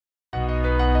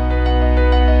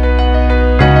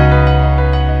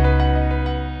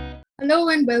Hello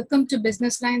and welcome to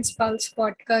Business Lines Pulse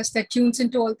podcast that tunes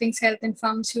into all things health and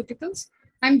pharmaceuticals.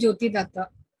 I'm Jyoti Datta.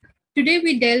 Today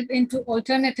we delve into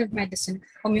alternative medicine,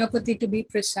 homeopathy to be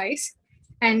precise.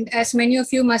 And as many of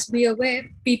you must be aware,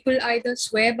 people either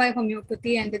swear by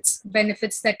homeopathy and its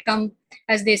benefits that come,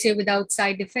 as they say, without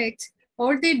side effects,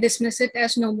 or they dismiss it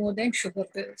as no more than sugar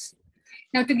pills.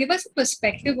 Now, to give us a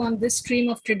perspective on this stream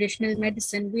of traditional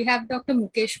medicine, we have Dr.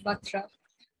 Mukesh Batra,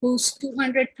 whose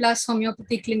 200 plus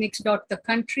homeopathy clinics dot the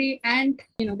country, and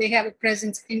they have a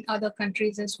presence in other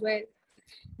countries as well.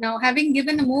 Now, having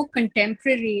given a more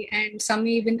contemporary and some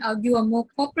may even argue a more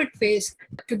corporate face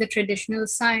to the traditional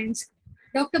science,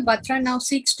 Dr. Batra now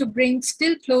seeks to bring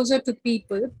still closer to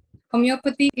people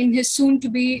homeopathy in his soon to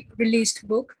be released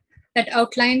book that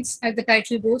outlines, as the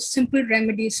title goes, simple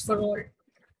remedies for all.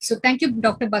 So thank you,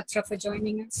 Dr. Batra, for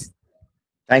joining us.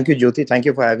 Thank you, Jyoti. Thank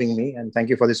you for having me, and thank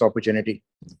you for this opportunity.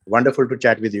 Wonderful to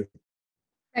chat with you.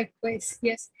 Likewise,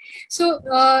 yes. So,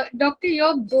 Doctor,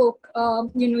 your book,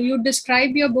 you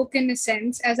describe your book in a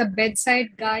sense as a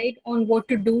bedside guide on what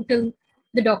to do till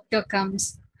the doctor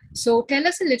comes. So, tell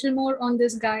us a little more on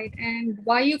this guide and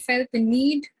why you felt the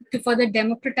need to further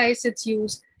democratize its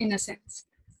use in a sense.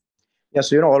 Yeah,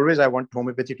 so, always I want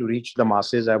homeopathy to reach the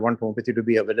masses. I want homeopathy to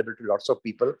be available to lots of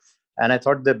people. And I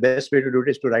thought the best way to do it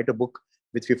is to write a book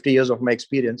with 50 years of my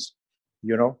experience,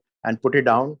 and put it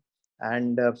down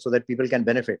and so that people can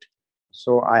benefit.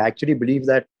 So I actually believe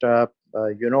that, that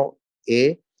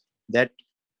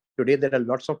today there are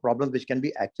lots of problems which can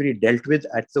be actually dealt with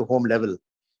at the home level,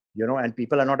 and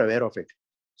people are not aware of it.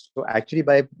 So actually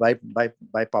by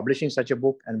publishing such a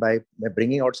book and by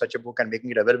bringing out such a book and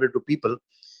making it available to people,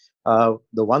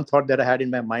 the one thought that I had in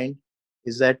my mind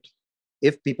is that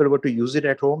if people were to use it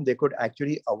at home, they could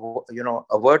actually,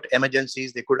 avert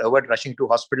emergencies. They could avert rushing to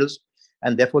hospitals,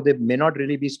 and therefore they may not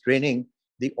really be straining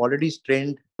the already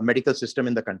strained medical system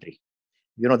in the country.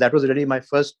 That was really my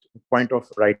first point of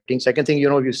writing. Second thing,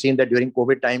 you've seen that during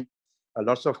COVID time,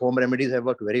 lots of home remedies have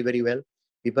worked very, very well.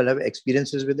 People have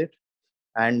experiences with it,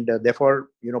 and therefore,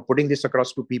 putting this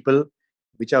across to people,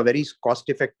 which are very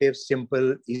cost-effective,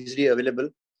 simple, easily available,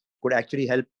 could actually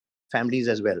help families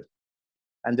as well.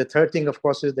 And the third thing, of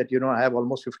course, is that, I have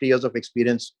almost 50 years of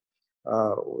experience,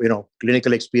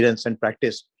 clinical experience and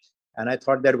practice. And I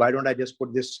thought that why don't I just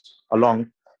put this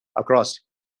across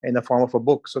in the form of a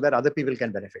book so that other people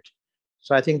can benefit.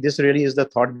 So I think this really is the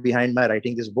thought behind my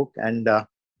writing this book. And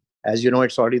as you know,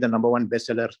 it's already the #1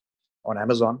 bestseller on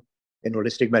Amazon in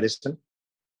holistic medicine.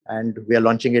 And we are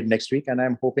launching it next week. And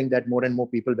I'm hoping that more and more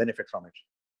people benefit from it.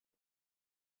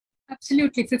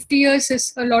 Absolutely. 50 years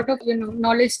is a lot of,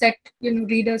 knowledge that,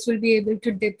 readers will be able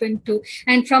to dip into.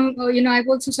 And from, I've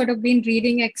also sort of been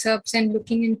reading excerpts and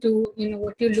looking into,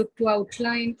 what you look to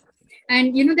outline.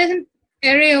 And, there's an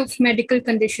array of medical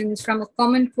conditions from a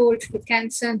common cold to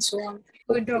cancer and so on.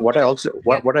 What I also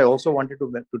wanted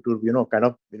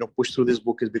to push through this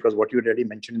book is because what you really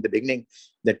mentioned in the beginning,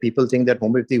 that people think that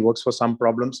homeopathy works for some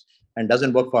problems and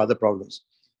doesn't work for other problems.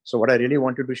 So what I really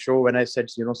wanted to show when I said,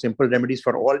 simple remedies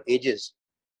for all ages,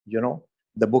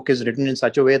 the book is written in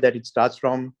such a way that it starts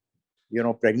from,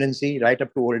 pregnancy right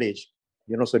up to old age,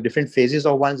 so different phases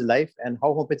of one's life and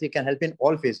how homeopathy can help in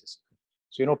all phases.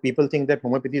 So, people think that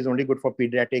homeopathy is only good for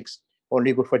pediatrics,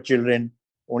 only good for children,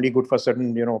 only good for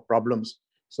certain, problems.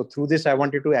 So through this, I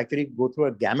wanted to actually go through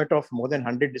a gamut of more than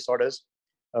 100 disorders,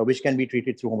 which can be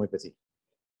treated through homeopathy,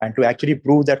 and to actually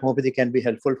prove that homeopathy can be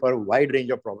helpful for a wide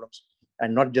range of problems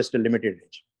and not just a limited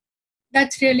range.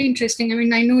 That's really interesting. I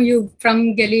mean, I know you,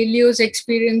 from Galileo's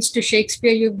experience to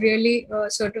Shakespeare, you've really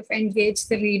sort of engaged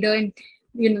the reader and,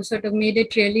 sort of made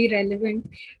it really relevant.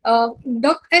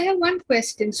 Doc, I have one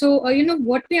question. So,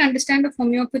 what we understand of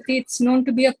homeopathy, it's known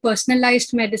to be a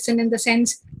personalized medicine in the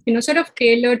sense, sort of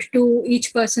tailored to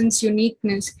each person's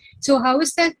uniqueness. So how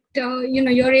is that,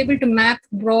 you're able to map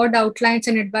broad outlines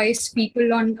and advise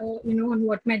people on, on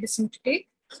what medicine to take?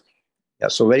 Yeah,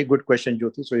 so very good question,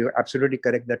 Jyoti. So you're absolutely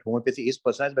correct that homeopathy is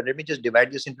personalized, but let me just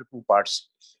divide this into two parts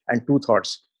and two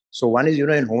thoughts. So one is,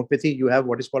 in homeopathy, you have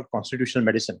what is called constitutional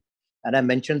medicine. And I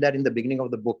mentioned that in the beginning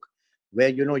of the book, where,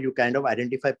 you kind of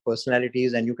identify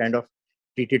personalities and you kind of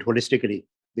treat it holistically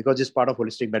because it's part of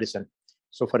holistic medicine.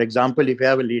 So for example, if you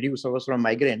have a lady who suffers from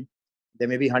migraine, there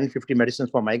may be 150 medicines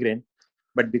for migraine,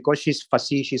 but because she's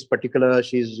fussy, she's particular,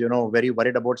 she's, very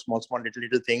worried about small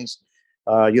little things,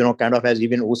 kind of has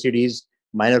even OCDs,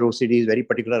 minor OCDs, very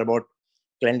particular about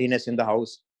cleanliness in the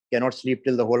house, cannot sleep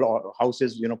till the whole house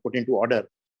is, put into order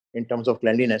in terms of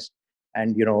cleanliness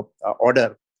and,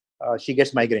 order. She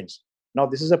gets migraines. Now,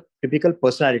 this is a typical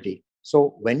personality.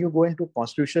 So when you go into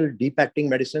constitutional deep acting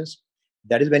medicines,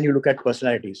 That is when you look at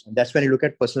personalities, and that's when you look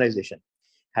at personalization.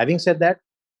 Having said that,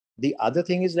 the other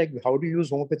thing is like how to use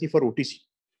homeopathy for OTC,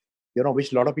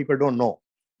 which a lot of people don't know.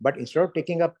 But instead of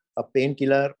taking up a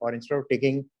painkiller, or instead of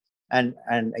taking an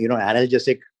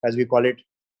analgesic, as we call it,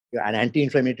 an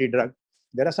anti-inflammatory drug,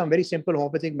 there are some very simple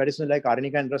homeopathic medicines like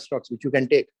arnica and rust ox, which you can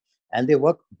take, and they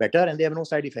work better and they have no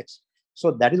side effects.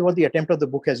 So that is what the attempt of the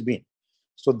book has been.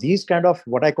 So these kind of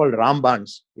what I call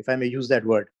rambans, if I may use that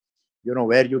word,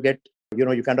 where you get,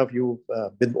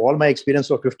 with all my experience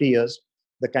of 50 years,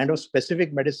 the kind of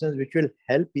specific medicines which will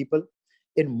help people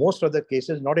in most of the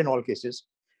cases, not in all cases,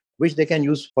 which they can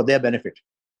use for their benefit.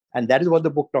 And that is what the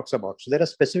book talks about. So there are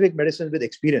specific medicines with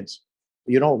experience,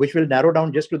 which will narrow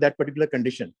down just to that particular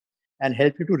condition and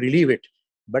help you to relieve it.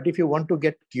 But if you want to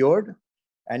get cured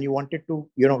and you wanted to,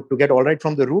 to get all right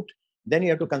from the root, then you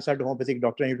have to consult a homeopathic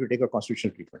doctor and you have to take a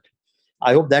constitutional treatment.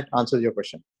 I hope that answers your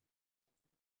question.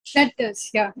 That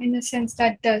does, yeah. In a sense,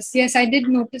 that does. Yes, I did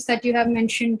notice that you have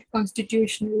mentioned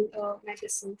constitutional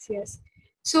medicines. Yes.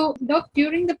 So, Doc,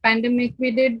 during the pandemic,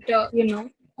 we did,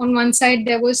 on one side,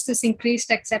 there was this increased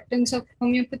acceptance of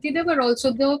homeopathy. There were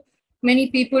also the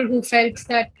many people who felt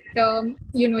that,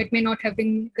 it may not have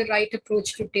been the right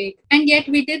approach to take. And yet,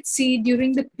 we did see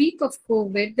during the peak of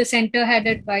COVID, the center had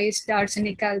advised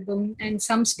arsenic album, and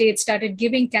some states started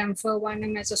giving camphor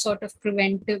 1 as a sort of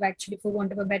preventive, actually, for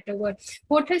want of a better word.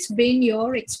 What has been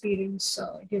your experience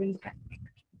during the pandemic?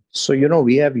 So,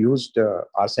 we have used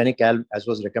arsenic alb as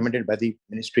was recommended by the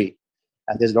ministry.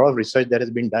 And there's a lot of research that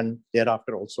has been done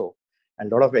thereafter also. And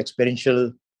a lot of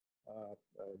experiential,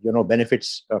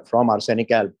 benefits from arsenic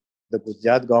alb. The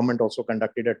Gujarat government also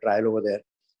conducted a trial over there.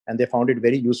 And they found it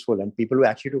very useful. And people who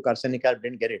actually took arsenic alb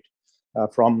didn't get it.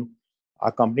 From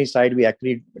our company side, we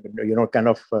actually,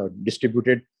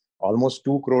 distributed almost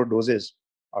 2 crore doses,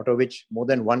 out of which more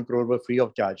than 1 crore were free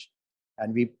of charge.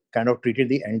 And we kind of treated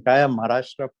the entire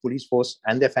Maharashtra police force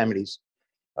and their families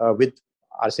with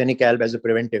arsenic alb as a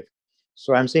preventive.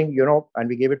 So I'm saying, and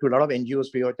we gave it to a lot of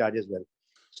NGOs free of charge as well.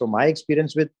 So my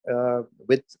experience with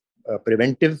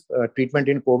preventive treatment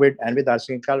in COVID and with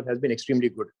arsenic alb has been extremely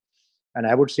good. And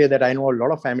I would say that I know a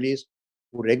lot of families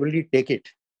who regularly take it.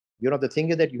 The thing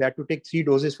is that you have to take 3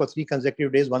 doses for 3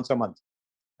 consecutive days once a month.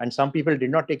 And some people did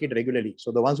not take it regularly.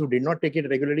 So the ones who did not take it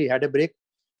regularly had a break.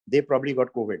 They probably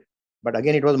got COVID. But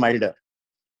again, it was milder,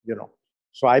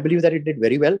 So I believe that it did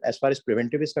very well as far as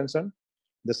preventive is concerned.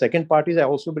 The second part is I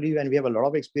also believe, and we have a lot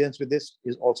of experience with this,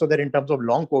 is also that in terms of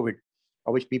long COVID,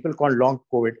 or which people call long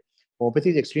COVID, homeopathy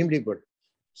is extremely good.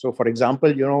 So for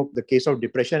example, the case of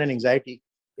depression and anxiety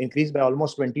increased by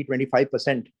almost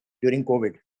 20-25% during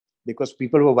COVID, because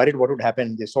people were worried what would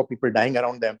happen. They saw people dying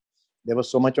around them. There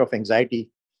was so much of anxiety,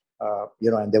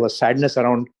 and there was sadness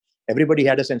around. Everybody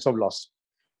had a sense of loss.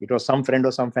 It was some friend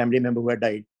or some family member who had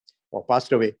died or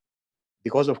passed away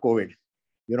because of COVID,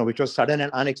 which was sudden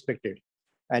and unexpected.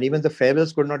 And even the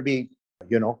farewells could not be,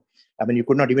 you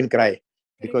could not even cry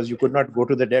because you could not go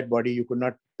to the dead body. You could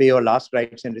not pay your last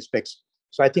rites and respects.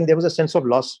 So I think there was a sense of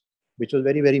loss, which was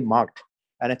very, very marked.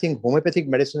 And I think homeopathic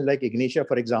medicines like Ignitia,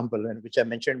 for example, and which I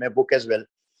mentioned in my book as well,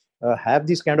 have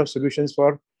these kind of solutions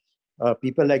for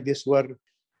people like this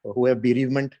who have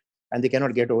bereavement and they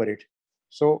cannot get over it.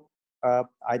 So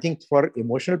I think for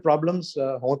emotional problems,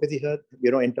 homeopathy,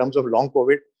 in terms of long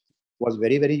COVID, was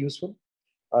very, very useful.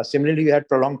 Similarly, you had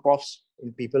prolonged coughs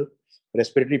in people,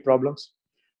 respiratory problems.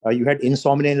 You had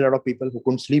insomnia in a lot of people who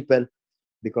couldn't sleep well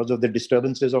because of the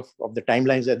disturbances of the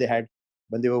timelines that they had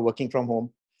when they were working from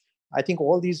home. I think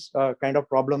all these kind of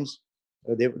problems,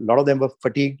 a lot of them were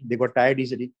fatigued, they got tired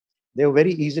easily. They were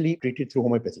very easily treated through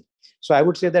homeopathy. So I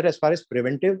would say that as far as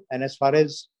preventive and as far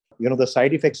as the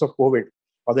side effects of COVID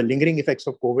or the lingering effects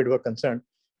of COVID were concerned,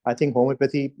 I think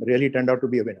homeopathy really turned out to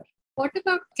be a winner. What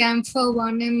about camphor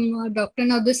 1M, Doctor?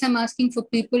 Now, this I'm asking for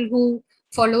people who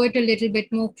follow it a little bit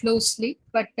more closely.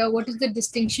 But what is the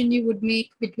distinction you would make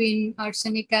between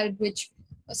arsenic alb, which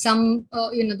some,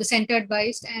 the center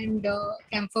advised, and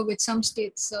camphor, which some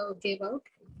states gave out?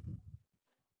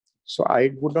 So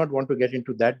I would not want to get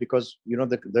into that because,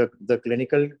 the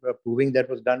clinical proving that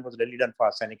was done was really done for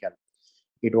arsenic alb.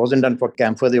 It wasn't done for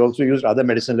camphor. They also used other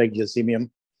medicine like gelsemium.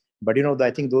 But,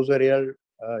 I think those were real,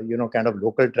 kind of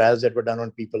local trials that were done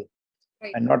on people,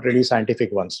 right, and not really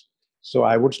scientific ones. So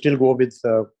I would still go with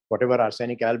whatever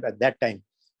arsenic alb at that time.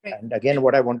 Right. And again,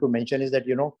 what I want to mention is that,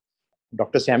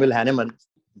 Dr. Samuel Hahnemann,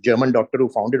 German doctor who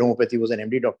founded homeopathy, was an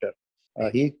MD doctor.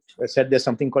 He said there's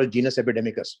something called genus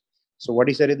epidemicus. So what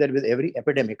he said is that with every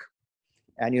epidemic,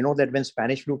 and that when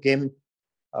Spanish flu came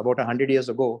about 100 years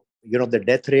ago, the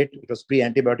death rate, it was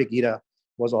pre-antibiotic era,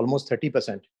 was almost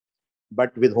 30%.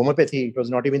 But with homeopathy, it was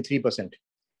not even 3%.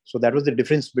 So that was the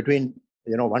difference between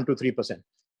 1 to 3%.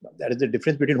 That is the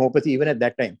difference between homeopathy even at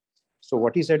that time. So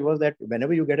what he said was that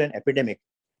whenever you get an epidemic,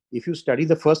 if you study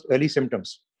the first early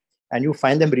symptoms and you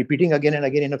find them repeating again and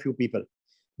again in a few people,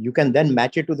 you can then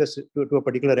match it to a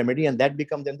particular remedy, and that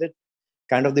becomes then the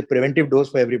kind of the preventive dose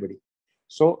for everybody.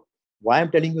 So why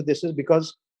I'm telling you this is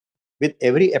because with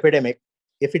every epidemic,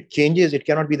 if it changes, it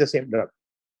cannot be the same drug.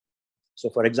 So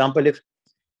for example, if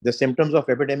the symptoms of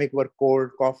epidemic were cold,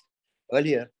 cough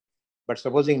earlier, but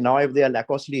supposing now if they are lack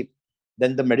of sleep,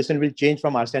 then the medicine will change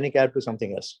from arsenic air to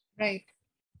something else. Right.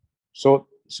 So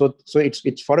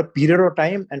it's for a period of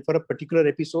time and for a particular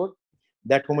episode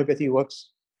that homeopathy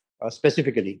works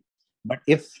specifically. But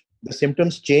if the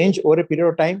symptoms change over a period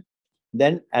of time,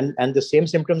 then and the same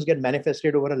symptoms get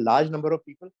manifested over a large number of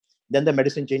people, then the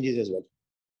medicine changes as well.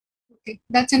 Okay,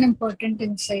 that's an important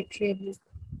insight, really.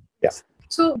 Yeah.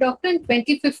 So, Doctor, in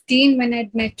 2015, when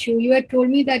I'd met you, you had told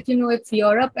me that, if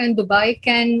Europe and Dubai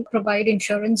can provide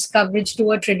insurance coverage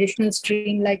to a traditional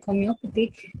stream like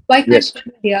homeopathy, why can't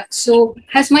India? So,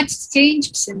 has much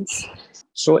changed since?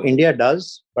 So, India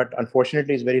does, but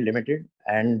unfortunately, it's very limited.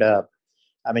 And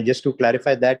just to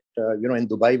clarify that, in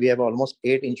Dubai, we have almost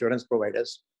 8 insurance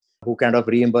providers who kind of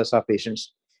reimburse our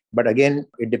patients. But again,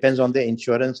 it depends on the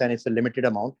insurance and it's a limited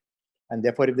amount. And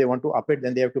therefore, if they want to up it,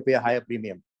 then they have to pay a higher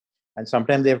premium. And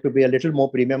sometimes they have to pay a little more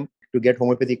premium to get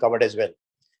homeopathy covered as well.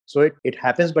 So it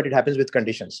happens, but it happens with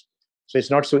conditions. So it's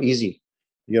not so easy,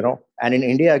 And in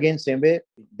India, again, same way,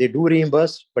 they do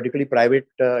reimburse, particularly private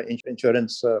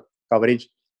insurance coverage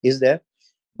is there.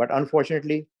 But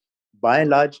unfortunately, by and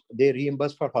large, they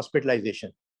reimburse for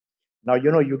hospitalization. Now,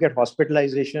 you get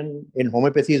hospitalization in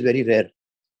homeopathy is very rare.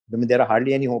 There are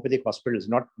hardly any homeopathic hospitals,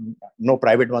 no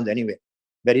private ones anyway,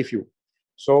 very few.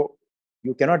 So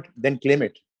you cannot then claim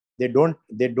it. They don't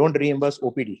reimburse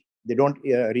OPD. They don't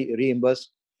reimburse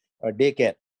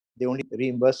daycare. They only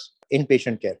reimburse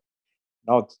inpatient care.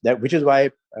 Now, which is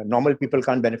why normal people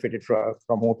can't benefit it from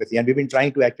homeopathy. And we've been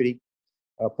trying to actually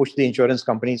push the insurance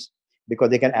companies because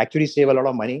they can actually save a lot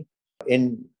of money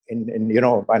in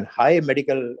on high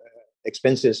medical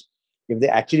expenses if they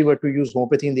actually were to use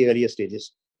homeopathy in the earlier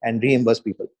stages and reimburse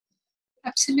people.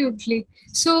 Absolutely.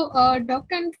 So,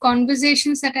 Doctor, in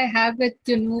conversations that I have with,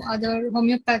 other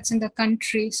homeopaths in the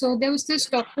country, so there was this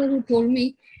doctor who told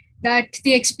me that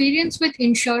the experience with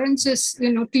insurance is,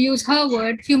 to use her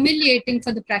word, humiliating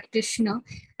for the practitioner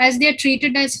as they are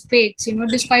treated as fakes,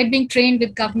 despite being trained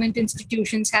with government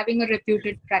institutions, having a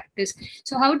reputed practice.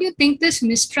 So how do you think this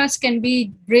mistrust can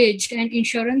be bridged and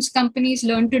insurance companies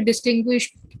learn to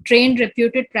distinguish trained,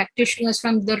 reputed practitioners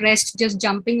from the rest just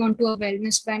jumping onto a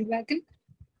wellness bandwagon?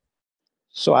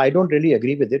 So I don't really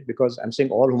agree with it because I'm saying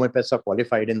all homeopaths are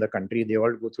qualified in the country. They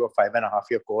all go through a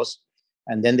 5.5-year course,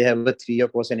 and then they have a 3-year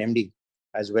course in MD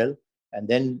as well. And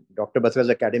then Dr. Batra's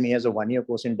Academy has a 1-year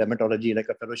course in dermatology, like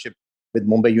a fellowship with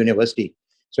Mumbai University.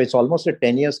 So it's almost a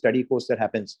 10-year study course that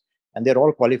happens, and they're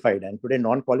all qualified. And today,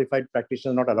 non-qualified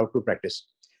practitioners are not allowed to practice.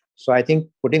 So I think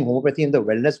putting homeopathy in the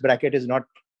wellness bracket is not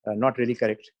really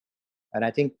correct. And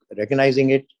I think recognizing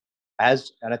it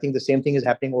and I think the same thing is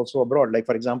happening also abroad. Like,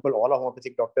 for example, all our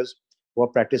homeopathic doctors who are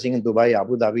practicing in Dubai,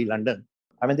 Abu Dhabi, London,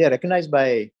 they are recognized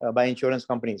by insurance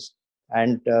companies.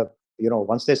 And,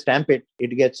 once they stamp it,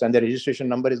 and the registration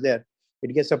number is there,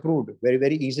 it gets approved very,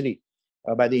 very easily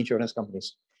by the insurance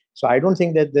companies. So I don't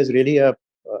think that there's really a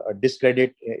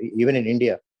discredit even in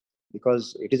India,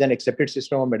 because it is an accepted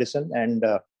system of medicine. And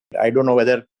I don't know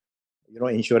whether,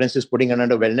 insurance is putting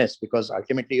under wellness, because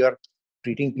ultimately you're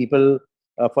treating people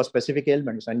for specific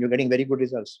ailments and you're getting very good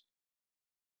results.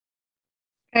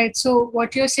 Right. So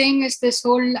what you're saying is this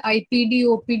whole IPD,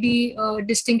 OPD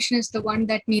distinction is the one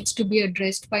that needs to be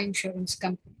addressed by insurance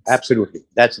companies. Absolutely.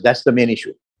 That's the main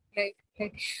issue. Right.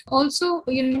 Right. Also,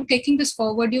 taking this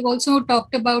forward, you've also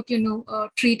talked about,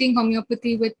 treating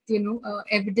homeopathy with,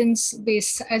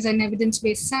 evidence-based as an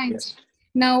evidence-based science. Yes.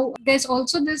 Now, there's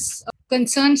also this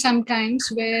concern sometimes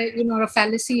where, a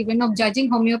fallacy even of judging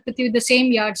homeopathy with the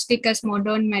same yardstick as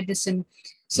modern medicine.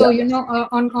 So,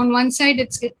 on one side,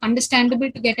 it's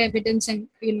understandable to get evidence and,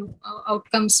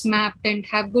 outcomes mapped and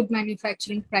have good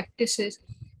manufacturing practices.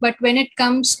 But when it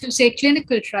comes to, say,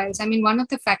 clinical trials, one of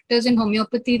the factors in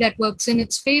homeopathy that works in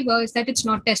its favor is that it's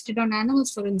not tested on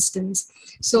animals, for instance.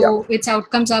 So its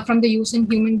outcomes are from the use in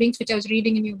human beings, which I was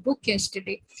reading in your book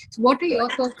yesterday. So what are your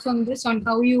thoughts on this, on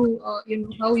how you,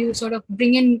 how you sort of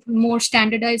bring in more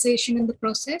standardization in the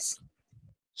process?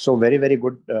 So very, very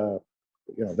good,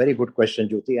 very good question,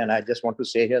 Jyoti. And I just want to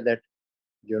say here that,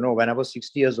 when I was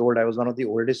 60 years old, I was one of the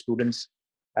oldest students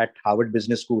at Harvard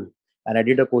Business School. And I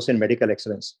did a course in medical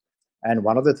excellence. And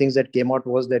one of the things that came out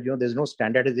was that, there's no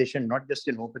standardization, not just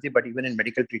in homeopathy, but even in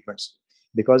medical treatments,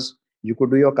 because you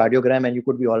could do your cardiogram and you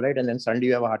could be all right, and then suddenly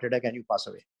you have a heart attack and you pass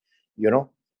away.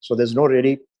 So there's no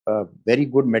really very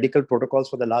good medical protocols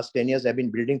for the last 10 years I've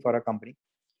been building for a company,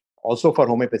 also for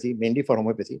homeopathy, mainly for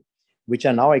homeopathy, which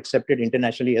are now accepted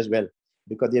internationally as well,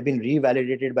 because they've been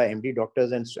revalidated by MD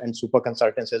doctors and super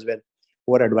consultants as well,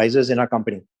 who are advisors in our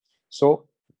company. So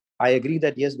I agree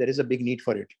that, yes, there is a big need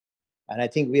for it. And I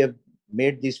think we have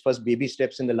made these first baby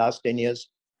steps in the last 10 years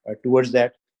towards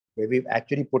that, where we've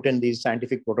actually put in these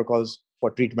scientific protocols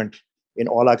for treatment in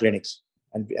all our clinics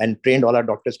and trained all our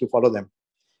doctors to follow them.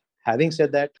 Having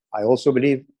said that, I also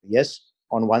believe, yes,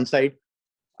 on one side,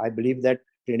 I believe that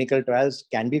clinical trials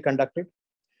can be conducted,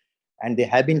 and they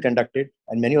have been conducted,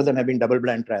 and many of them have been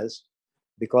double-blind trials,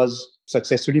 because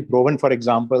successfully proven, for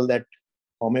example, that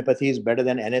homeopathy is better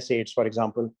than NSAIDs, for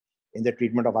example, in the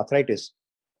treatment of arthritis,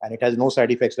 and it has no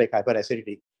side effects like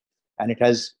hyperacidity, and it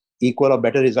has equal or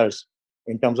better results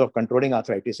in terms of controlling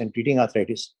arthritis and treating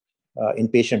arthritis in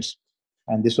patients.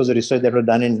 And this was a research that was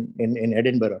done in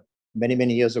Edinburgh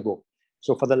many years ago.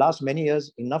 So for the last many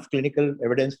years, enough clinical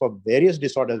evidence for various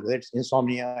disorders, whether it's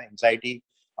insomnia, anxiety,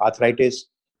 arthritis,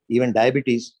 even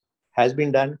diabetes, has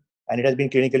been done, and it has been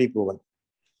clinically proven.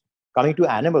 Coming to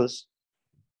animals,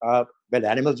 well,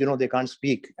 animals, they can't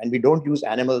speak, and we don't use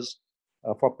animals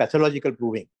for pathological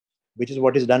proving, which is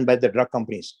what is done by the drug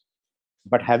companies.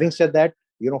 But having said that,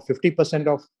 50%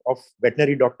 of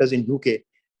veterinary doctors in UK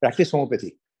practice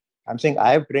homeopathy. I'm saying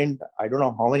I have trained, I don't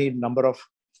know how many number of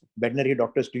veterinary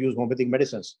doctors to use homeopathic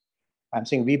medicines. I'm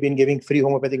saying we've been giving free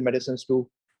homeopathic medicines to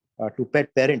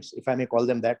pet parents, if I may call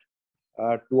them that,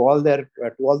 to all their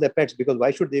pets, because why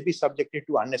should they be subjected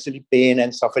to unnecessary pain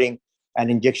and suffering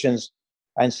and injections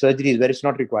and surgeries where it's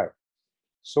not required?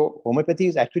 So homeopathy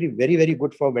is actually very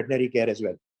good for veterinary care as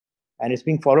well, and it's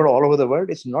being followed all over the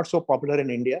world. It's not so popular in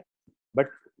India, but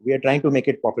we are trying to make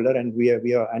it popular, and we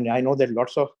are, and I know that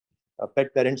lots of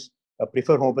pet parents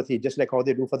prefer homeopathy, just like how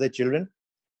they do for their children.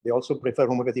 They also prefer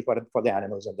homeopathy for the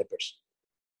animals and their pets.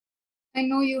 I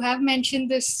know you have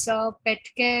mentioned this pet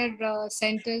care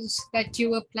centers that you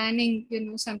were planning,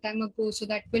 some time ago. So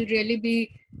that will really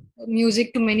be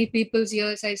music to many people's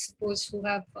ears, I suppose, who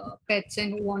have pets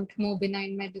and who want more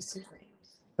benign medicine.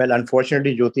 Well,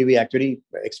 unfortunately, Jyoti, we actually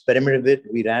experimented with.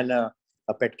 We ran a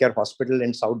pet care hospital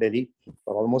in South Delhi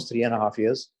for almost 3.5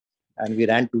 years, and we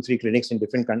ran 2-3 clinics in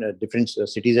different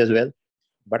cities as well.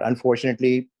 But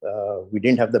unfortunately, we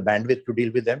didn't have the bandwidth to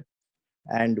deal with them,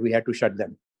 and we had to shut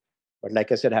them. But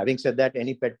like I said, having said that,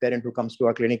 any pet parent who comes to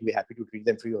our clinic, we're happy to treat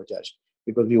them free of charge,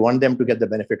 because we want them to get the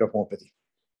benefit of homeopathy.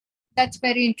 That's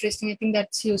very interesting. I think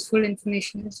that's useful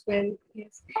information as well.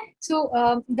 Yes.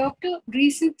 So, Doctor,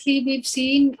 recently we've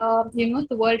seen, the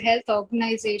World Health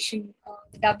Organization,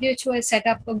 the WHO has set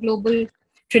up a global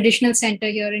traditional center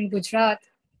here in Gujarat,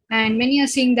 and many are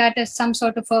seeing that as some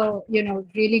sort of a,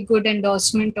 really good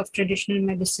endorsement of traditional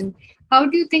medicine. How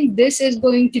do you think this is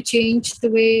going to change the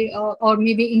way, or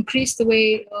maybe increase the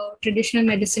way traditional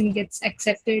medicine gets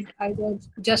accepted, either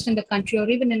just in the country or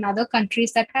even in other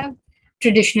countries that have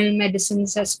traditional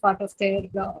medicines as part of their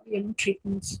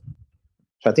treatments?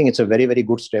 So I think it's a very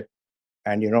good step,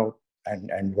 and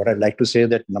and what I'd like to say,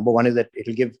 that number one is that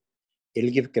it'll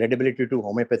give credibility to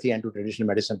homeopathy and to traditional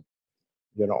medicine,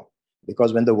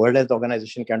 because when the World Health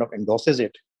Organization kind of endorses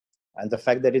it, and the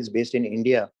fact that it's based in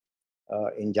India,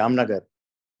 in Jamnagar,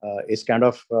 is kind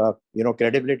of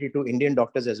credibility to Indian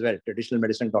doctors as well, traditional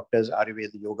medicine doctors,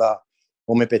 Ayurveda, yoga,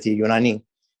 homeopathy, Unani.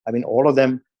 I mean, all of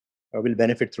them will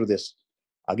benefit through this.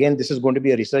 Again, this is going to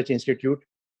be a research institute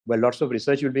where lots of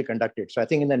research will be conducted. So I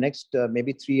think in the next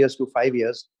maybe 3 years to 5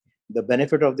 years, the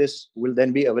benefit of this will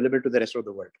then be available to the rest of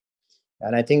the world.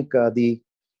 And I think the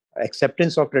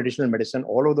acceptance of traditional medicine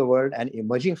all over the world and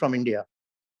emerging from India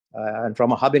and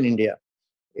from a hub in India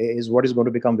is what is going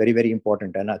to become very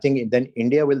important. And I think then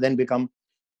India will then become,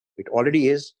 it already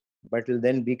is, but it will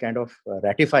then be kind of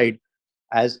ratified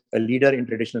as a leader in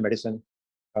traditional medicine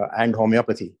and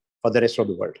homeopathy for the rest of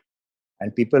the world.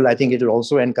 And people, I think it will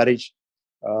also encourage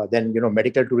then,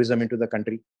 medical tourism into the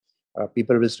country.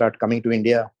 People will start coming to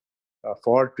India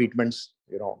for treatments,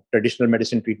 traditional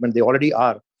medicine treatment. They already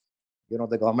are.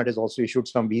 The government has also issued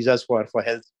some visas for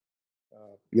health,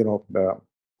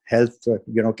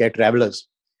 care travelers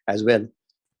as well,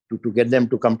 to get them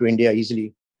to come to India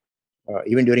easily,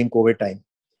 even during COVID time.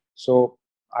 So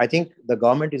I think the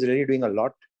government is really doing a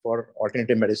lot for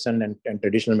alternative medicine and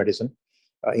traditional medicine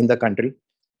in the country.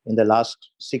 In the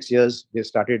last 6 years, they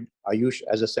started Ayush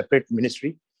as a separate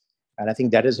ministry. And I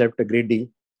think that has helped a great deal,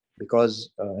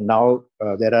 because now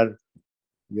there are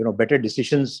better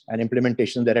decisions and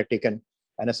implementation that are taken,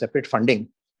 and a separate funding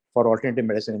for alternative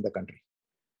medicine in the country.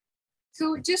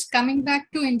 So just coming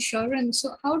back to insurance,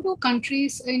 so how do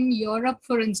countries in Europe,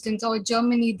 for instance, or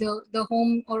Germany, the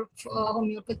home or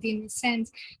homeopathy in a sense,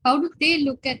 how do they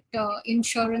look at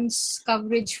insurance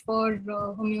coverage for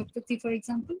homeopathy, for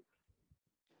example?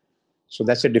 So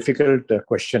that's a difficult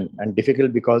question, and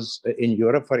difficult because in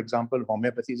Europe, for example,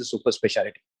 homeopathy is a super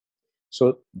specialty.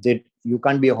 So you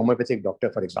can't be a homeopathic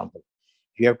doctor, for example.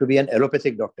 You have to be an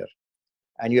allopathic doctor,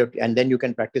 and then you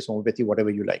can practice homeopathy whatever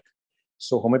you like.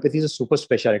 So homeopathy is a super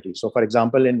specialty. So for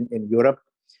example, in Europe,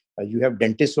 you have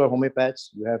dentists who are homeopaths,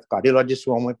 you have cardiologists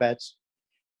who are homeopaths,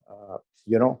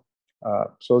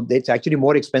 so it's actually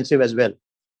more expensive as well.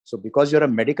 So because you're a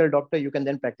medical doctor, you can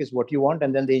then practice what you want,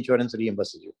 and then the insurance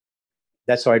reimburses you.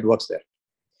 That's how it works there.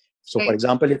 So for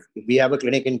example, if we have a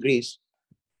clinic in Greece,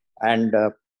 and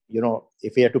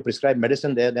if we have to prescribe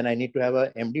medicine there, then I need to have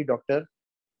a MD doctor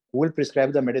who will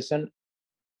prescribe the medicine,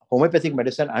 homeopathic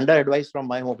medicine, under advice from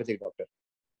my homeopathic doctor.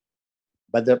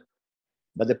 But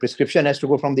the prescription has to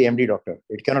go from the MD doctor.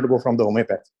 It cannot go from the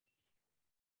homeopath.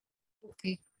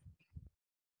 Okay.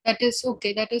 That is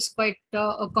okay. That is quite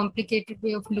a complicated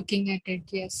way of looking at it.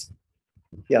 Yes.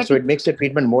 Yeah. But so it makes the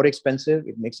treatment more expensive.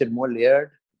 It makes it more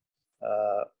layered.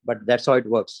 But that's how it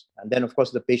works. And then, of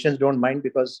course, the patients don't mind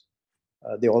because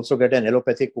they also get an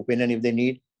allopathic opinion if they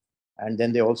need, and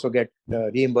then they also get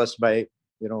reimbursed by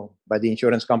the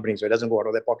insurance company, so it doesn't go out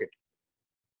of their pocket.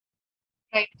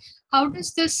 Right. How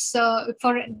does this,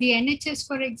 for the NHS,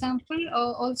 for example,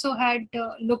 also had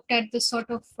looked at this sort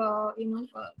of,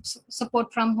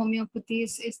 support from homeopathy?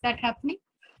 Is that happening?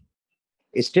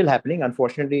 It's still happening.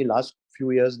 Unfortunately, last few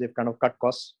years, they've kind of cut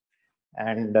costs,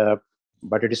 and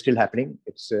but it is still happening.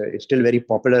 It's still very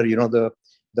popular. The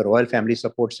royal family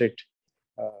supports it.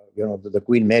 The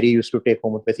Queen Mary used to take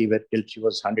homeopathy till she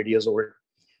was 100 years old.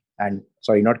 And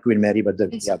sorry, not Queen Mary, but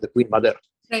the Queen Mother.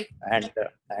 Right. And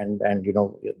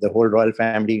the whole royal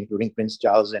family, including Prince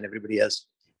Charles and everybody else,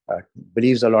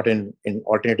 believes a lot in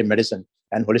alternative medicine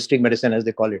and holistic medicine, as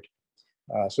they call it.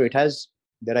 So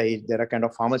there are kind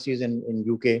of pharmacies in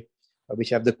UK which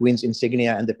have the Queen's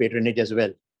insignia and the patronage as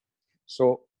well.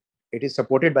 So it is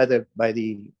supported by the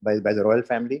royal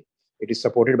family. It is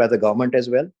supported by the government as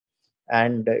well,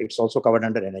 and it's also covered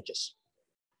under NHS.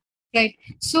 Right.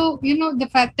 So, the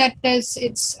fact that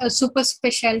it's a super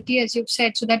specialty, as you've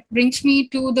said, so that brings me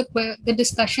to the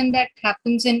discussion that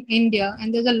happens in India.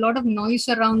 And there's a lot of noise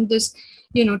around this,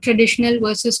 traditional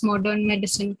versus modern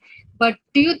medicine. But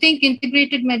do you think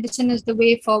integrated medicine is the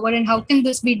way forward? And how can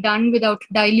this be done without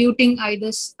diluting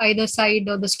either side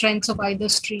or the strengths of either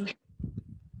stream?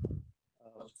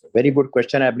 Very good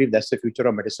question. I believe that's the future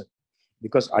of medicine.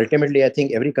 Because ultimately, I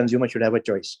think every consumer should have a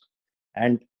choice.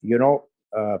 And,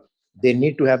 they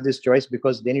need to have this choice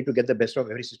because they need to get the best of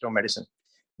every system of medicine.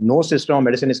 No system of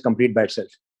medicine is complete by itself.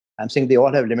 I'm saying they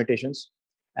all have limitations.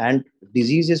 And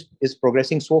disease is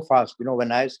progressing so fast.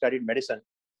 When I studied medicine,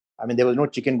 I mean, there was no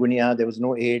chikungunya, there was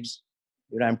no AIDS.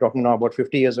 I'm talking now about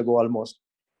 50 years ago almost.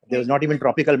 There was not even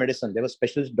tropical medicine. There were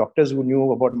specialist doctors who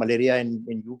knew about malaria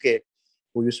in UK,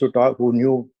 who used to talk, who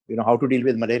knew, how to deal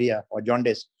with malaria or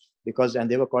jaundice, and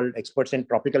they were called experts in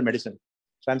tropical medicine.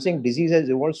 So I'm saying disease has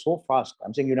evolved so fast.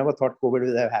 I'm saying you never thought COVID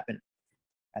would have happened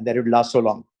and that it would last so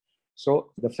long.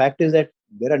 So the fact is that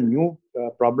there are new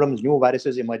problems, new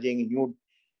viruses emerging, new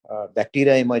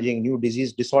bacteria emerging, new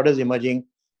disease disorders emerging,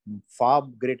 far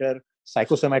greater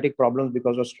psychosomatic problems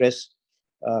because of stress.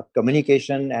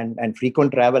 Communication and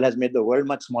frequent travel has made the world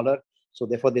much smaller. So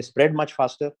therefore they spread much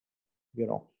faster.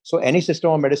 So any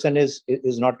system of medicine is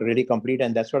not really complete.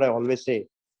 And that's what I always say,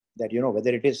 that,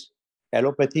 whether it is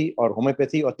allopathy or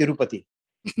homeopathy or Tirupati,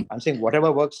 I'm saying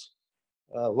whatever works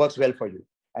well for you,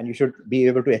 and you should be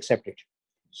able to accept it.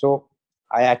 So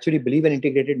I actually believe in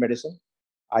integrated medicine.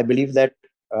 I believe that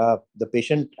the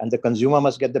patient and the consumer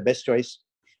must get the best choice.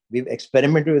 We've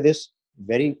experimented with this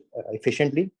very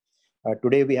efficiently.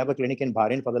 Today we have a clinic in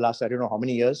Bahrain for the last, I don't know how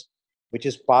many years, which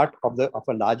is part of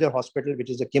a larger hospital, which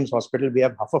is the KIMS hospital. We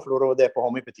have half a floor over there for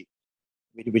homeopathy,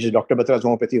 which is Dr. Batra's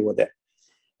homeopathy over there.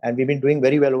 And we've been doing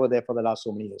very well over there for the last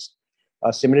so many years.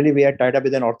 Similarly, we had tied up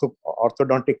with an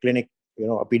orthodontic clinic, a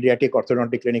pediatric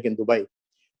orthodontic clinic in Dubai,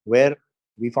 where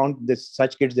we found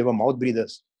such kids, they were mouth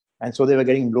breathers. And so they were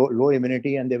getting low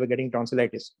immunity and they were getting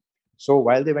tonsillitis. So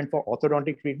while they went for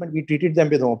orthodontic treatment, we treated them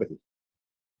with homeopathy,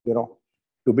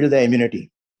 to build their immunity.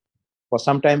 For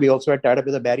some time, we also had tied up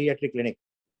with a bariatric clinic,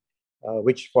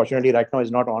 which fortunately right now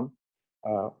is not on.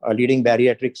 A leading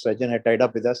bariatric surgeon had tied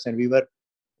up with us, and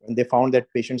when they found that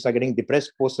patients are getting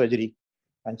depressed post-surgery,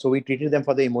 and so we treated them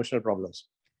for the emotional problems.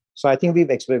 So I think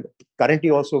currently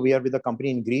also we are with a company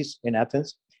in Greece, in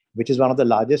Athens, which is one of the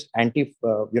largest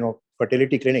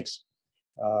fertility clinics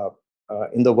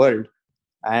in the world.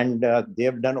 And they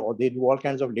do all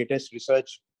kinds of latest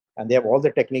research, and they have all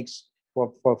the techniques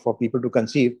for people to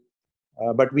conceive.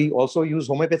 But we also use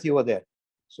homeopathy over there.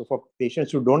 So for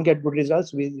patients who don't get good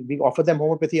results, we offer them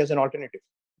homeopathy as an alternative,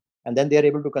 and then they are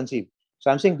able to conceive. So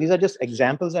I'm saying these are just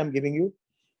examples I'm giving you.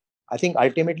 I think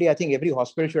ultimately, every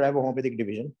hospital should have a homeopathic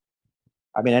division.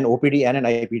 I mean, an OPD and an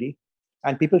IPD,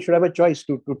 and people should have a choice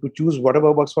to choose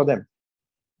whatever works for them,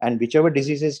 and whichever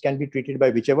diseases can be treated by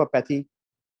whichever pathy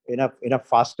in a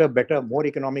faster, better, more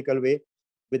economical way,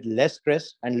 with less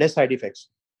stress and less side effects,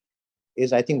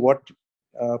 is I think what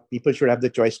people should have the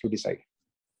choice to decide.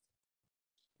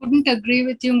 Couldn't agree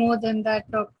with you more than that,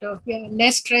 doctor. Yeah,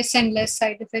 less stress and less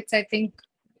side effects. I think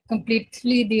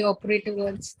completely the operative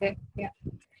words there. Yeah.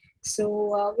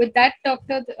 So with that,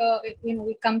 doctor,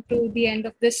 we come to the end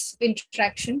of this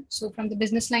interaction. So from the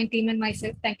Business Line team and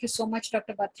myself, thank you so much,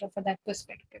 Dr. Batra, for that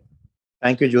perspective.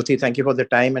 Thank you, Jyoti. Thank you for the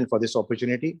time and for this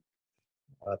opportunity.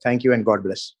 Thank you and God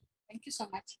bless. Thank you so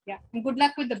much. Yeah, and good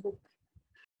luck with the book.